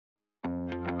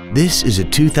This is a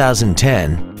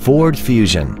 2010 Ford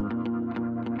Fusion.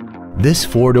 This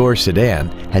four-door sedan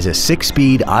has a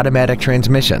 6-speed automatic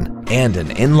transmission and an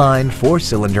inline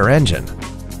 4-cylinder engine.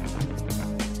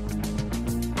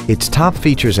 Its top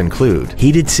features include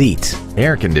heated seats,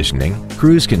 air conditioning,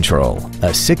 cruise control,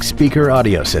 a 6-speaker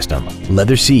audio system,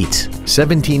 leather seats,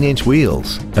 17-inch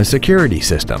wheels, a security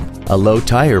system, a low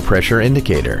tire pressure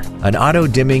indicator, an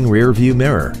auto-dimming rear-view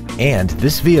mirror, and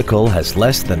this vehicle has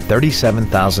less than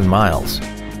 37,000 miles.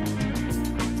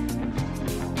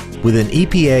 With an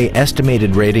EPA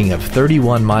estimated rating of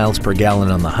 31 miles per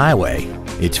gallon on the highway,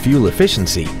 its fuel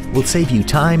efficiency will save you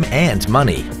time and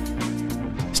money.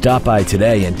 Stop by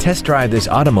today and test drive this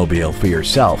automobile for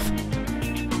yourself.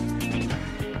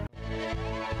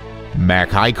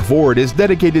 Haik Ford is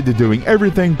dedicated to doing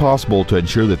everything possible to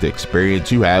ensure that the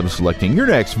experience you have selecting your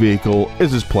next vehicle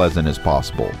is as pleasant as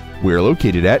possible. We are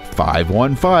located at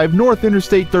 515 North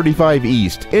Interstate 35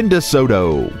 East in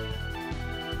DeSoto.